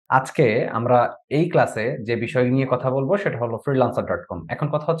আজকে আমরা এই ক্লাসে যে বিষয় নিয়ে কথা বলবো সেটা হলো freelancer.com। এখন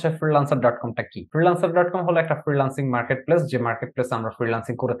কথা হচ্ছে freelancer.com-টা কি? freelancer.com হলো একটা ফ্রিল্যান্সিং মার্কেট প্লেস, যে মার্কেট প্লেসে আমরা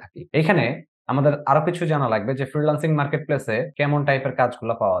ফ্রিল্যান্সিং করে থাকি। এখানে আমাদের আরো কিছু জানা লাগবে যে ফ্রিল্যান্সিং মার্কেট প্লেসে কেমন টাইপের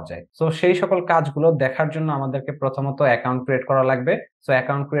কাজগুলো পাওয়া যায়। সো সেই সকল কাজগুলো দেখার জন্য আমাদেরকে প্রথমত অ্যাকাউন্ট ক্রিয়েট করা লাগবে। সো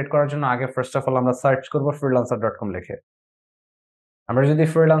অ্যাকাউন্ট ক্রিয়েট করার জন্য আগে ফার্স্ট অফ অল আমরা সার্চ করব freelancer.com লিখে। আমরা যদি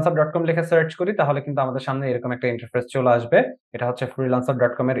freelancer.com লিখে সার্চ করি তাহলে কিন্তু আমাদের সামনে এরকম একটা ইন্টারফেস চলে আসবে। এটা হচ্ছে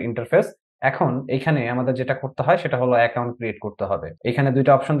freelancer.com এর ইন্টারফেস। এখন এইখানে আমাদের যেটা করতে হয় সেটা হলো অ্যাকাউন্ট ক্রিয়েট করতে হবে। এখানে ২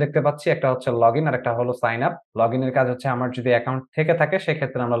 টা অপশন দেখতে পাচ্ছি। একটা হচ্ছে লগইন আর একটা হলো সাইন আপ। লগইন এর কাজ হচ্ছে আমার যদি অ্যাকাউন্ট থেকে থাকে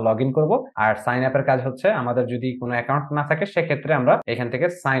সেক্ষেত্রে আমরা লগইন করব। আর সাইন আপ এর কাজ হচ্ছে আমাদের যদি কোনো অ্যাকাউন্ট না থাকে সেক্ষেত্রে আমরা এখান থেকে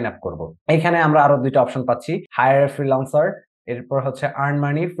সাইন আপ করব। এইখানে আমরা আরো ২ টা অপশন পাচ্ছি। হায়ার ফ্রিল্যান্সার, এরপর হচ্ছে আর্ন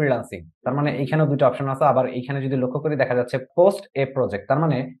মানি ফ্রিল্যান্সিং। তার মানে এইখানেও ২ টা অপশন আছে। আবার এইখানে যদি লক্ষ্য করি দেখা যাচ্ছে পোস্ট এ প্রজেক্ট। তার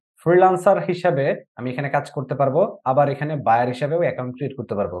মানে ফ্রিল্যান্সার হিসেবে আমি এখানে কাজ করতে পারবো। আবার এখানে বায়ার হিসেবেও অ্যাকাউন্ট ক্রিয়েট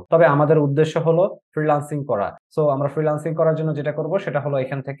করতে পারবো। তবে আমাদের উদ্দেশ্য হলো ফ্রিল্যান্সিং করা। সো আমরা ফ্রিল্যান্সিং করার জন্য যেটা করব সেটা হলো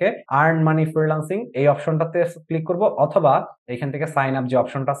এখান থেকে আর্ন মানি ফ্রিল্যান্সিং এই অপশনটাতে ক্লিক করব, অথবা এখান থেকে সাইন আপ যে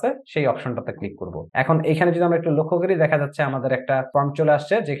অপশনটা আছে সেই অপশনটাতে ক্লিক করব। এখন এখানে যদি আমরা একটু লক্ষ্য করি দেখা যাচ্ছে আমাদের একটা ফর্ম চলে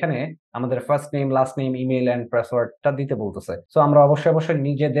আসছে যেখানে আমাদের first name, last name, email and পাসওয়ার্ডটা দিতে বলতেছে। সো আমরা অবশ্যই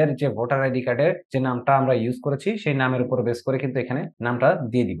নিজেদের যে ভোটার আইডি কার্ডের যে নামটা আমরা ইউজ করেছি সেই নামের উপর বেস করে কিন্তু এখানে নামটা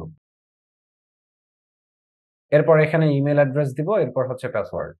দিয়ে দিব। এরপর এখানে ইমেইল অ্যাড্রেস দিব, এরপর হচ্ছে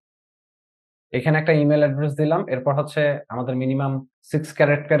পাসওয়ার্ড। এখানে একটা ইমেইল অ্যাড্রেস দিলাম, এরপর হচ্ছে আমাদের মিনিমাম 6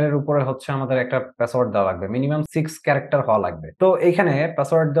 ক্যারেক্টারের উপরে হচ্ছে আমাদের একটা পাসওয়ার্ড দেওয়া লাগবে। মিনিমাম 6 ক্যারেক্টার হওয়া লাগবে। তো এইখানে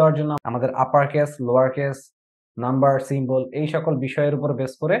পাসওয়ার্ড দেওয়ার জন্য আমাদের upper case, lower case, number, symbol এই সকল বিষয়ের উপর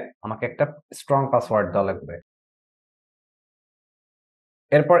বেস করে আমাকে একটা স্ট্রং পাসওয়ার্ড দেওয়া লাগবে।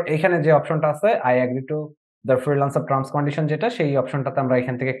 এরপর এখানে যে অপশনটা আছে I agree to the freelancer terms condition, যেটা সেই অপশনটাতে আমরা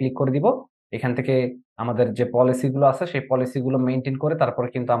এখান থেকে ক্লিক করে দিব। এখান থেকে আমাদের যে পলিসি গুলো আছে সেই পলিসি গুলো মেইনটেইন করে তারপরে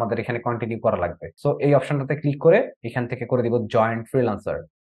কিন্তু আমাদের এখানে কন্টিনিউ করা লাগবে। সো এই অপশনটাতে ক্লিক করে এখান থেকে করে দিব জয়েন ফ্রিল্যান্সার।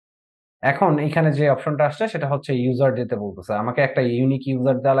 এখন এখানে যে অপশনটা আসছে সেটা হচ্ছে ইউজার দিতে বলতেছে। আমাকে একটা ইউনিক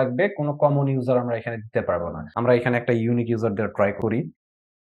ইউজার দেওয়া লাগবে। কোনো কমন ইউজার আমরা এখানে দিতে পারবো না। আমরা এখানে একটা ইউনিক ইউজার দিয়ে ট্রাই করি।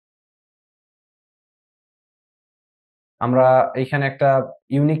 আমরা এইখানে একটা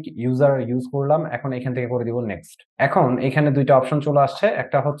ইউনিক ইউজার ইউজ করলাম। এখন এখান থেকে করে দিব নেক্সট। এখন এখানে ২ টা অপশন চলে আসছে।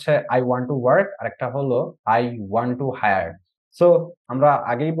 একটা হচ্ছে আই ওয়ান্ট টু ওয়ার্ক, আরেকটা হলো I want to higher. So আমরা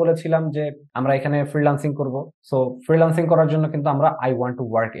আগেই বলেছিলাম যে আমরা এখানে ফ্রিল্যান্সিং করব। সো ফ্রিল্যান্সিং করার জন্য কিন্তু আমরা আই ওয়ান্ট টু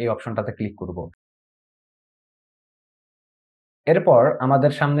ওয়ার্ক এই অপশনটাতে ক্লিক করব। এরপর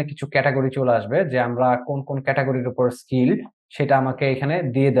আমাদের সামনে কিছু ক্যাটেগরি চলে আসবে যে আমরা কোন ক্যাটেগরির উপর স্কিলড সেটা আমাকে এখানে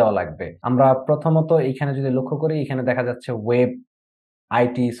দিয়ে দেওয়া লাগবে। আমরা প্রথমত এইখানে যদি লক্ষ্য করি এখানে দেখা যাচ্ছে ওয়েব,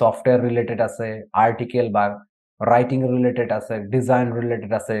 আইটি সফটওয়্যার রিলেটেড আছে, আর্টিকেল বা রাইটিং রিলেটেড আছে, ডিজাইন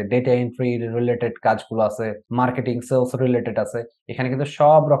রিলেটেড আছে, ডেটা এন্ট্রি রিলেটেড কাজগুলো আছে, মার্কেটিং সেলস রিলেটেড আছে। এখানে কিন্তু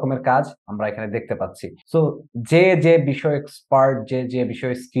সব রকমের কাজ আমরা এখানে দেখতে পাচ্ছি। সো যে বিষয় এক্সপার্ট, যে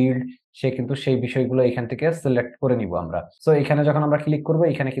বিষয়ে স্কিলড সে কিন্তু সেই বিষয়গুলো এখান থেকে সিলেক্ট করে নিব আমরা। সো এখানে যখন আমরা ক্লিক করব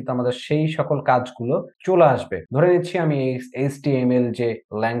এখানে কিন্তু আমাদের সেই সকল কাজগুলো চলে আসবে। ধরে নিচ্ছি আমি এই এইচটিএমএল যে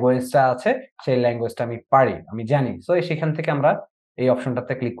ল্যাঙ্গুয়েজটা আছে সেই ল্যাঙ্গুয়েজটা আমি পারি, আমি জানি। সো সেখান থেকে আমরা এই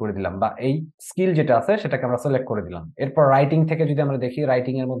অপশনটাতে ক্লিক করে দিলাম বা এই স্কিল যেটা আছে সেটাকে আমরা সিলেক্ট করে দিলাম। এরপর রাইটিং থেকে যদি আমরা দেখি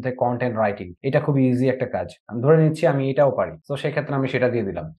রাইটিং এর মধ্যে কন্টেন্ট রাইটিং এটা খুব ইজি একটা কাজ। আমি ধরে নিচ্ছি আমি এটাও পারি। তো সেক্ষেত্রে আমি সেটা দিয়ে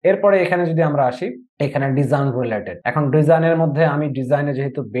দিলাম। এরপরে এখানে যদি আমরা আসি এখানে ডিজাইন রিলেটেড। এখন ডিজাইনের মধ্যে আমি ডিজাইনে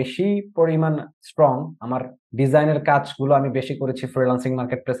যেহেতু বেশি পরিমাণ স্ট্রং, আমার ডিজাইনের কাজগুলো আমি বেশি করেছি ফ্রিল্যান্সিং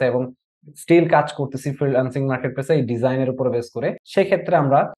মার্কেট প্লেসে এবং স্টিল কাজ করতেছি ফ্রিল্যান্সিং মার্কেট প্লেসে এই ডিজাইনের উপর বেস করে। সেক্ষেত্রে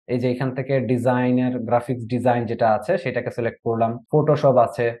আমরা এই যে এখান থেকে ডিজাইনের গ্রাফিক্স ডিজাইন যেটা আছে সেটাকে সিলেক্ট করলাম। ফটোশপ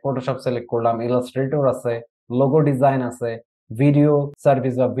আছে, ফটোশপ সিলেক্ট করলাম। ইলাস্ট্রেটর আছে, লোগো ডিজাইন আছে, ভিডিও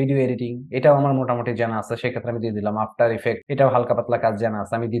সার্ভিস বা ভিডিও এডিটিং এটাও আমার মোটামুটি জানা আছে, সেক্ষেত্রে আমি দিয়ে দিলাম। আফটার ইফেক্ট এটাও হালকা পাতলা কাজ জানা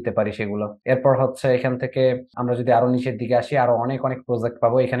আছে, আমি দিতে পারি সেগুলো। এরপর হচ্ছে এখান থেকে আমরা যদি আরো নিচের দিকে আসি আরো অনেক অনেক প্রজেক্ট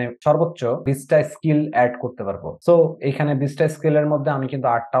পাবো। এখানে সর্বোচ্চ 20টা স্কিল অ্যাড করতে পারবো। সো এখানে 20টা স্কিলের মধ্যে আমি কিন্তু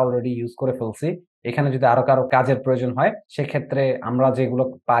 8টা অলরেডি ইউজ করে ফেলছি। এখানে যদি আরো কারো কাজের প্রয়োজন হয় সেক্ষেত্রে আমরা যেগুলো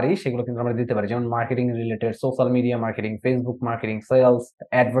পারি সেগুলো কিন্তু আমরা দিতে পারি, যেমন marketing related, social media marketing, Facebook marketing, sales,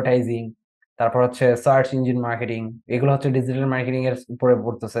 advertising, তারপর হচ্ছে সার্চ ইঞ্জিন মার্কেটিং। এগুলো হচ্ছে ডিজিটাল মার্কেটিং এর উপরে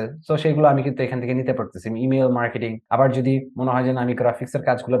পড়তেছে। তো সেগুলো আমি কিন্তু এখান থেকে নিতে পারতেছি। ইমেল মার্কেটিং, আবার যদি মনে হয় যে না আমি গ্রাফিক্স এর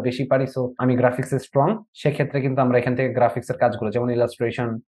কাজগুলো বেশি পারি, সো আমি গ্রাফিক্স এ স্ট্রং, সেক্ষেত্রে কিন্তু আমরা এখান থেকে গ্রাফিক্স এর কাজগুলো যেমন ইলাস্ট্রেশন,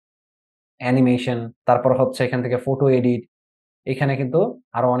 অ্যানিমেশন, তারপর হচ্ছে এখান থেকে ফটো এডিট, এখানে কিন্তু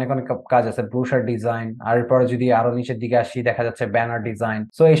আরো অনেক অনেক কাজ আছে, ব্রোশার ডিজাইন, আর এরপরে যদি আরো নিচের দিকে আসি দেখা যাচ্ছে ব্যানার ডিজাইন।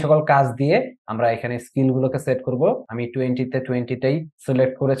 সো এই সকল কাজ দিয়ে আমরা এখানে স্কিল গুলোকে সেট করব। আমি 20-তে 20টাই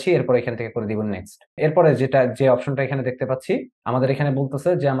সিলেক্ট করেছি, এরপর এখান থেকে করে দিব নেক্সট। এরপরে যে অপশনটা এখানে দেখতে পাচ্ছি, আমাদের এখানে বলতেছে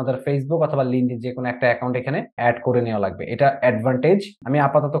যে আমাদের ফেসবুক অথবা লিঙ্কডইন যে কোনো একটা অ্যাকাউন্ট এখানে অ্যাড করে নেওয়া লাগবে। এটা অ্যাডভান্টেজ। আমি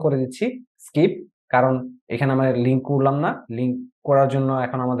আপাতত করে দিচ্ছি স্কিপ, কারণ এখানে আমরা লিঙ্ক করলাম না। লিঙ্ক করার জন্য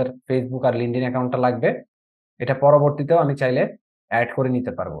এখন আমাদের ফেসবুক আর লিঙ্কডইন অ্যাকাউন্টটা লাগবে। এটা পরবর্তীতেও আমি চাইলে অ্যাড করে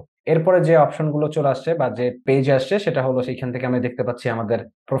নিতে পারবো। এরপরে যে অপশন গুলো চলে আসছে বা যে পেজ আসছে সেটা হলো, সেইখান থেকে আমি দেখতে পাচ্ছি আমাদের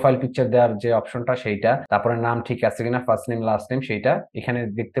প্রোফাইল পিকচার দেওয়ার যে অপশনটা সেইটা, তারপরে নাম ঠিক আছে কিনা, ফার্স্ট নেম লাস্ট নেম সেইটা। এখানে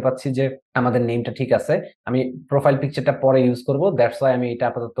দেখতে পাচ্ছি যে আমাদের নেমটা ঠিক আছে। আমি প্রোফাইল পিকচারটা পরে ইউজ করবো, দ্যাটস ওয়াই আমি এটা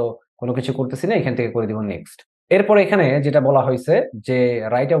আপাতত কোনো কিছু করতেছি না, এখান থেকে করে দিব নেক্সট। এরপরে এখানে যেটা বলা হয়েছে যে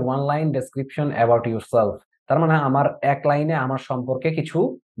write a one line description about yourself. তার মানে আমার এক লাইনে আমার সম্পর্কে কিছু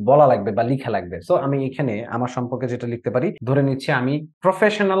বলা লাগবে বা লিখা লাগবে। সো আমি এখানে আমার সম্পর্কে যেটা লিখতে পারি, ধরে নিচ্ছি আমি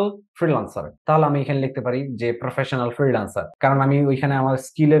প্রফেশনাল ফ্রিল্যান্সার, তাহলে আমি এখানে লিখতে পারি যে প্রফেশনাল ফ্রিল্যান্সার। কারণ আমি ওইখানে আমার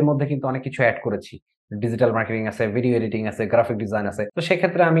স্কিলের মধ্যে কিন্তু অনেক কিছু অ্যাড করেছি, ডিজিটাল মার্কেটিং আছে, ভিডিও এডিটিং আছে, গ্রাফিক ডিজাইন আছে। তো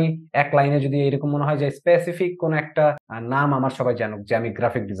সেক্ষেত্রে আমি এক লাইনে যদি এরকম মনে হয় যে স্পেসিফিক কোন একটা নাম আমার সবাই জানুক যে আমি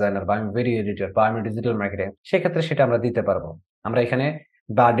গ্রাফিক ডিজাইনার বা আমি ভিডিও এডিটর বা আমি ডিজিটাল মার্কেটিং, সেক্ষেত্রে সেটা আমরা দিতে পারবো। আমরা এখানে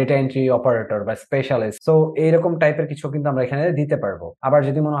বা ডেটা এন্ট্রি অপারেটর বা স্পেশালিস্ট, সো এইরকম টাইপের কিছু কিন্তু আমরা এখানে দিতে পারবো। আবার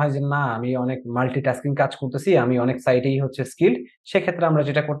যদি মনে হয় যে না আমি অনেক মাল্টিটাস্কিং কাজ করতেছি, আমি অনেক সাইটেই হচ্ছে স্কিল্ড, সেক্ষেত্রে আমরা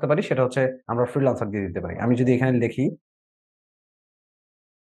যেটা করতে পারি সেটা হচ্ছে আমরা ফ্রিল্যান্সার দিয়ে দিতে পারি। আমি যদি এখানে লিখি,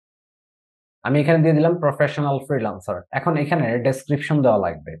 আমি এখানে দিয়ে দিলাম প্রফেশনাল ফ্রিল্যান্সার। এখন এখানে ডেসক্রিপশন দেওয়া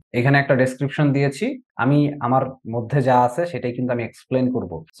লাগবে। এখানে একটা ডেসক্রিপশন দিয়েছি, আমি আমার মধ্যে যা আছে সেটাই কিন্তু আমি এক্সপ্লেন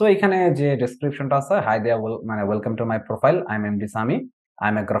করব। সো এখানে যে ডেসক্রিপশনটা আছে, হাই দেয়া মানে welcome to my profile, I am MD Sami, I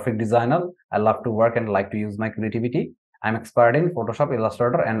M A graphic designer, I love to work and like to use my creativity, I am expert in Photoshop,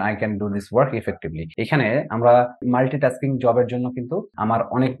 Illustrator and I can do this work effectively. এখানে আমরা multitasking জবের জন্য কিন্তু আমার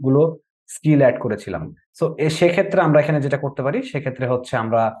অনেকগুলো skill add করেছিলাম। So সেক্ষেত্রে আমরা এখানে যেটা করতে পারি সেক্ষেত্রে হচ্ছে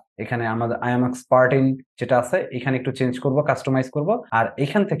আমরা এখানে আমাদের আই এম এক্সপার্ট ইন যেটা আছে এখানে একটু চেঞ্জ করব, কাস্টমাইজ করব। আর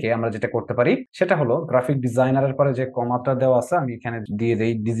এখান থেকে আমরা যেটা করতে পারি সেটা হলো গ্রাফিক ডিজাইনারের পরে যে কমাটা দেওয়া আছে আমি এখানে দিয়ে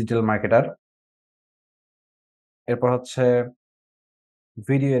দেই ডিজিটাল মার্কেটার, এরপর হচ্ছে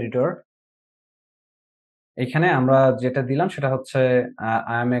ভিডিও এডিটর। এখানে আমরা যেটা দিলাম সেটা হচ্ছে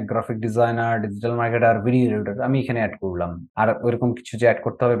I M A graphic designer, digital marketer, video editor, আমি এখানে অ্যাড করলাম। আর ওইরকম কিছু যে অ্যাড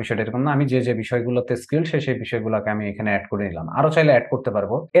করতে হবে বিষয়টা এরকম না, আমি যে যে বিষয়গুলোতে স্কিল সেই বিষয়গুলোকে আমি এখানে অ্যাড করে নিলাম। আরো চাইলে অ্যাড করতে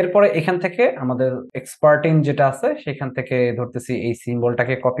পারবো। এরপরে এখান থেকে আমাদের এক্সপার্টিং যেটা আছে সেখান থেকে ধরতেছি এই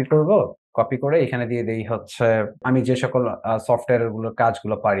সিম্বলটাকে কপি করব। কপি করে এখানে দিয়ে দেই হচ্ছে আমি যে সকল সফটওয়্যার গুলোর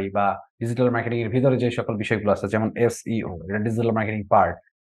কাজগুলো পারি বা ডিজিটাল মার্কেটিং এর ভিতরে যে সকল বিষয়গুলো আছে, যেমন এসইও, এটা ডিজিটাল মার্কেটিং পার্ট।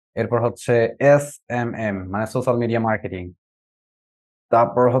 এরপর হচ্ছে এসএমএম মানে সোশ্যাল মিডিয়া মার্কেটিং,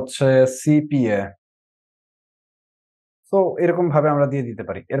 তারপর হচ্ছে সিপিএ। সো এরকম ভাবে আমরা দিয়ে দিতে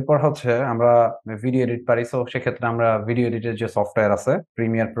পারি। এরপর হচ্ছে আমরা ভিডিও এডিট পারি, সো সেক্ষেত্রে আমরা ভিডিও এডিটের যে সফটওয়্যার আছে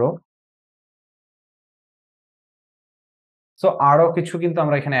প্রিমিয়ার প্রো। সো আরো কিছু কিন্তু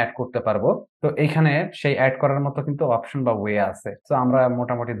আমরা এখানে অ্যাড করতে পারবো। তো এখানে সেই অ্যাড করার মতো কিন্তু অপশন বা ওয়ে আছে। তো আমরা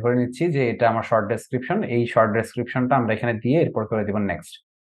মোটামুটি ধরে নিচ্ছি যে এটা আমার শর্ট ডেসক্রিপশন, এই শর্ট ডেসক্রিপশনটা আমরা এখানে দিয়ে এরপর করে দিব নেক্সট।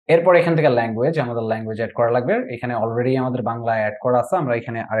 এরপর এখান থেকে ল্যাঙ্গুয়েজ, আমাদের ল্যাঙ্গুয়েজ অ্যাড করা লাগবে। এখানে অলরেডি আমাদের বাংলা অ্যাড করা আছে, আমরা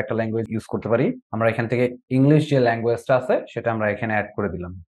এখানে আরেকটা ল্যাঙ্গুয়েজ ইউজ করতে পারি। আমরা এখান থেকে ইংলিশ যে ল্যাঙ্গুয়েজটা আছে সেটা আমরা এখানে অ্যাড করে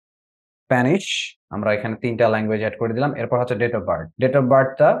দিলাম। স্প্যানিশ, আমরা এখানে ৩টা ল্যাঙ্গুয়েজ অ্যাড করে দিলাম। এরপর হচ্ছে date of birth. Date of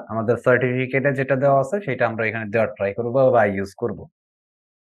বার্থটা আমাদের সার্টিফিকেটে যেটা দেওয়া আছে সেটা আমরা এখানে দেওয়ার ট্রাই করব বা ইউজ করব।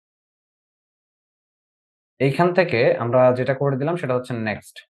 এইখান থেকে আমরা যেটা করে দিলাম সেটা হচ্ছে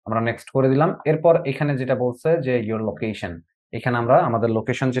নেক্সট। আমরা নেক্সট করে দিলাম। এরপর এখানে যেটা বলছে যে ইওর লোকেশন, এখানে আমরা আমাদের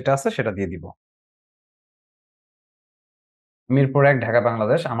লোকেশন যেটা আছে সেটা দিয়ে দিব। মিরপুর ১, ঢাকা,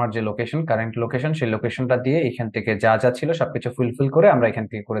 বাংলাদেশ। আমার যে লোকেশন, কারেন্ট লোকেশন, সেই লোকেশনটা দিয়ে এখান থেকে যা যা ছিল সবকিছু ফুলফিল করে আমরা এখান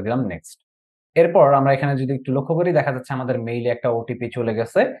থেকে করে দিলাম নেক্সট। এরপর আমরা এখানে যদি একটু লক্ষ্য করি দেখা যাচ্ছে আমাদের মেইলে একটা ওটিপি চলে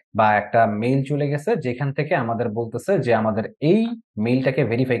গেছে বা একটা মেইল চলে গেছে, যেখান থেকে আমাদের বলতেছে যে আমাদের এই মেইলটাকে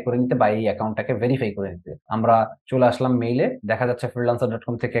ভেরিফাই করে নিতে বা এই অ্যাকাউন্টটাকে ভেরিফাই করে নিতে। আমরা চলে আসলাম মেইলে, দেখা যাচ্ছে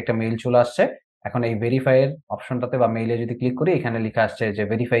freelancer.com থেকে একটা মেইল চলে আসছে। এখন এই ভেরিফাই এর অপশনটাতে বা মেইলে যদি ক্লিক করি, এখানে লেখা আসছে যে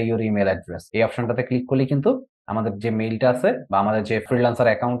ভেরিফাই ইউর ইমেল অ্যাড্রেস। এই অপশনটাতে ক্লিক করলেই কিন্তু আমাদের যে মেইলটা আছে বা আমাদের যে ফ্রিল্যান্সার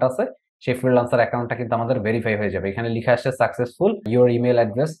অ্যাকাউন্ট আছে সেই ফ্রিল্যান্সার অ্যাকাউন্টটা কিন্তু আমাদের ভেরিফাই হয়ে যাবে। এখানে লেখা আসছে successful, your email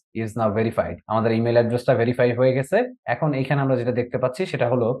address is now verified. আমাদের ইমেল অ্যাড্রেসটা ভেরিফাই হয়ে গেছে। এখন এখানে আমরা যেটা দেখতে পাচ্ছি সেটা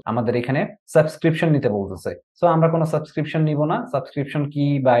হলো আমাদের এখানে সাবস্ক্রিপশন নিতে বলতেছে। সো আমরা কোনো সাবস্ক্রিপশন নিব না। সাবস্ক্রিপশন কি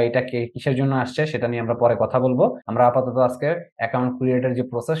বা এটা কিসের জন্য আসছে সেটা নিয়ে আমরা পরে কথা বলবো। আমরা আপাতত আজকে অ্যাকাউন্ট ক্রিয়েটের যে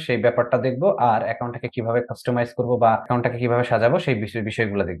প্রসেস সেই ব্যাপারটা দেখবো, আর অ্যাকাউন্টটাকে কিভাবে কাস্টমাইজ করবো বা অ্যাকাউন্টটাকে কিভাবে সাজাবো সেই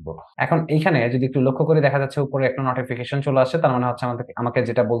বিষয়গুলো দেখবো। এখন এইখানে যদি একটু লক্ষ্য করে দেখা যাচ্ছে উপরে একটা নোটিফিকেশন চলে আসছে, তার মানে হচ্ছে আমাকে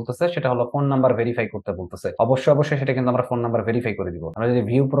যেটা বলতেছে সেটা হলো ফোন নাম্বার ভেরিফাই করতে বলতেছে। অবশ্যই সেটা কিন্তু আমরা ফোন নাম্বার ভেরিফাই করে দিব। আমরা যদি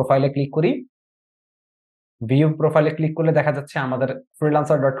ভিউ প্রোফাইলে ক্লিক করি, ভিউ প্রোফাইলে ক্লিক করলে দেখা যাচ্ছে আমাদের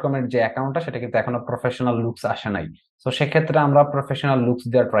freelancer.com এর যে অ্যাকাউন্টটা সেটা কিন্তু এখনো প্রফেশনাল লুকস আসে নাই। তো সেক্ষেত্রে আমরা প্রফেশনাল লুকস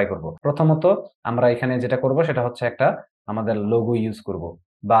দেওয়ার ট্রাই করব। প্রথমত আমরা এখানে যেটা করব সেটা হচ্ছে একটা আমাদের লোগো ইউজ করব,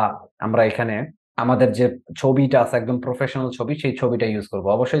 বা আমরা এখানে আমাদের যে ছবিটা আছে একদম প্রফেশনাল ছবি, সেই ছবিটা ইউজ করব।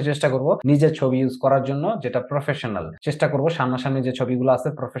 অবশ্যই চেষ্টা করব নিজের ছবি ইউজ করার জন্য, যেটা প্রফেশনাল। চেষ্টা করব সামনাসামনি যে ছবিগুলো আছে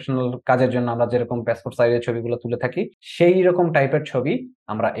প্রফেশনাল কাজের জন্য আমরা যেরকম পাসপোর্ট সাইজের ছবিগুলো তুলে থাকি সেই রকম টাইপের ছবি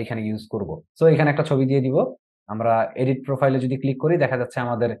আমরা এখানে ইউজ করব। সো এখানে একটা ছবি দিয়ে দিব। আমরা এডিট প্রোফাইলে যদি ক্লিক করি দেখা যাচ্ছে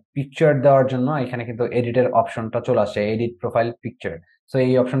আমাদের পিকচার দেওয়ার জন্য এখানে কিন্তু এডিটের অপশনটা চলে আসে, এডিট প্রোফাইল পিকচার। সো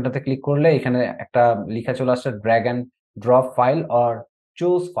এই অপশনটাতে ক্লিক করলে এখানে একটা লেখা চলে আসছে drag and drop file or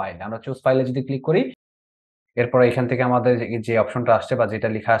choose file. আমরা চুজ ফাইলে যদি ক্লিক করি, এরপর এখান থেকে আমাদের যে অপশনটা আসছে বা যেটা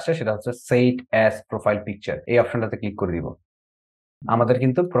লেখা আসছে সেটা হচ্ছে সেট অ্যাজ প্রোফাইল পিকচার। এই অপশনটাতে ক্লিক করে দিব। আমাদের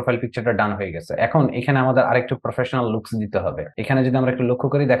কিন্তু প্রোফাইল পিকচারটা ডান হয়ে গেছে। এখন এখানে আমাদের আরেকটু প্রফেশনাল লুকস দিতে হবে। এখানে যদি আমরা একটু লক্ষ্য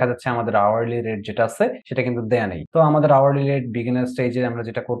করি দেখা যাচ্ছে আমাদের আওয়ারলি রেট যেটা আছে সেটা কিন্তু দেয়া নেই। তো আমাদের আওয়ারলি রেট বিগিনার স্টেজে আমরা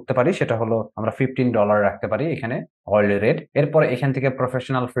যেটা করতে পারি সেটা হলো আমরা $15 রাখতে পারি এখানে আওয়ারলি রেট। এরপর এখান থেকে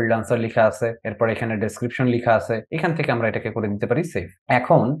প্রফেশনাল ফ্রিল্যান্সার লেখা আছে, এরপর এখানে ডেসক্রিপশন লেখা আছে, এখান থেকে আমরা এটাকে করে দিতে পারি সেভ।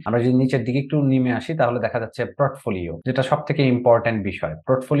 এখন আমরা যদি নিচের দিকে একটু নেমে আসি তাহলে দেখা যাচ্ছে পোর্টফোলিও, যেটা সবথেকে ইম্পর্টেন্ট বিষয়।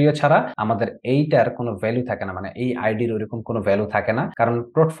 পোর্টফোলিও ছাড়া আমাদের এইটার কোনো ভ্যালু থাকে না, মানে এই আইডির ওইরকম কোনো ভ্যালু থাকে না। কারণ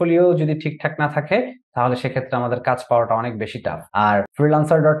পোর্টফোলিও যদি ঠিকঠাক না থাকে তাহলে সেক্ষেত্রে আমাদের কাজ পাওয়াটা অনেক বেশি টাফ। আর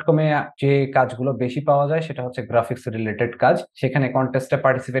freelancer.com এ যে কাজগুলো বেশি পাওয়া যায় সেটা হচ্ছে গ্রাফিক্স রিলেটেড কাজ। সেখানে কন্টেস্টে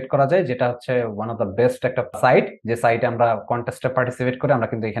পার্টিসিপেট করা যায়, যেটা হচ্ছে ওয়ান অফ দ্য বেস্ট একটা সাইট, যে সাইটে আমরা কন্টেস্টে পার্টিসিপেট করে আমরা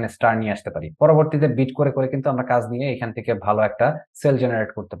কিন্তু এখানে স্টার নিয়ে আসতে পারি। পরবর্তীতে বিট করে করে কিন্তু আমরা কাজ নিয়ে এখান থেকে ভালো একটা সেল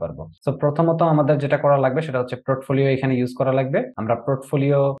জেনারেট করতে পারবো। সো প্রথমত আমাদের যেটা করা লাগবে সেটা হচ্ছে পোর্টফোলিও এখানে ইউজ করা লাগবে। আমরা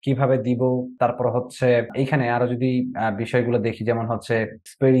পোর্টফোলিও কিভাবে দিব, তারপর হচ্ছে এইখানে আরো যদি বিষয়গুলো দেখি, যেমন হচ্ছে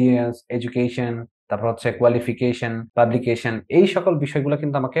এক্সপেরিয়েন্স, এডুকেশন, তারপর হচ্ছে কোয়ালিফিকেশন, পাবলিকেশন, এই সকল বিষয়গুলো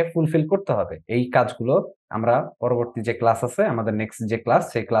কিন্তু আমাকে ফুলফিল করতে হবে। এই কাজগুলো আমরা পরবর্তী যে ক্লাস আছে আমাদের নেক্সট যে ক্লাস,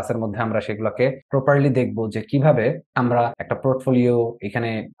 সেই ক্লাসের মধ্যে আমরা সেগুলোকে প্রপারলি দেখবো যে কিভাবে আমরা একটা পোর্টফোলিও এখানে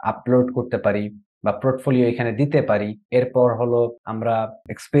আপলোড করতে পারি বা পোর্টফোলিও এখানে দিতে পারি। এরপর হলো আমরা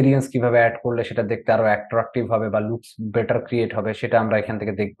এক্সপেরিয়েন্স কিভাবে অ্যাড করলে সেটা দেখতে আরো অ্যাট্রাকটিভ হবে বা লুকস বেটার ক্রিয়েট হবে সেটা আমরা এখান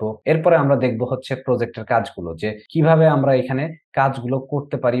থেকে দেখবো। এরপরে আমরা দেখবো হচ্ছে প্রজেক্টের কাজগুলো, যে কিভাবে আমরা এখানে কাজগুলো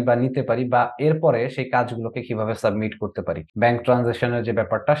করতে পারি বা নিতে পারি, বা এরপরে সেই কাজগুলোকে কিভাবে সাবমিট করতে পারি। ব্যাংক ট্রানজাকশনের যে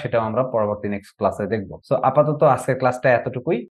ব্যাপারটা সেটাও আমরা পরবর্তী নেক্সট ক্লাসে দেখবো। সো আপাতত আজকের ক্লাসটা এতটুকুই।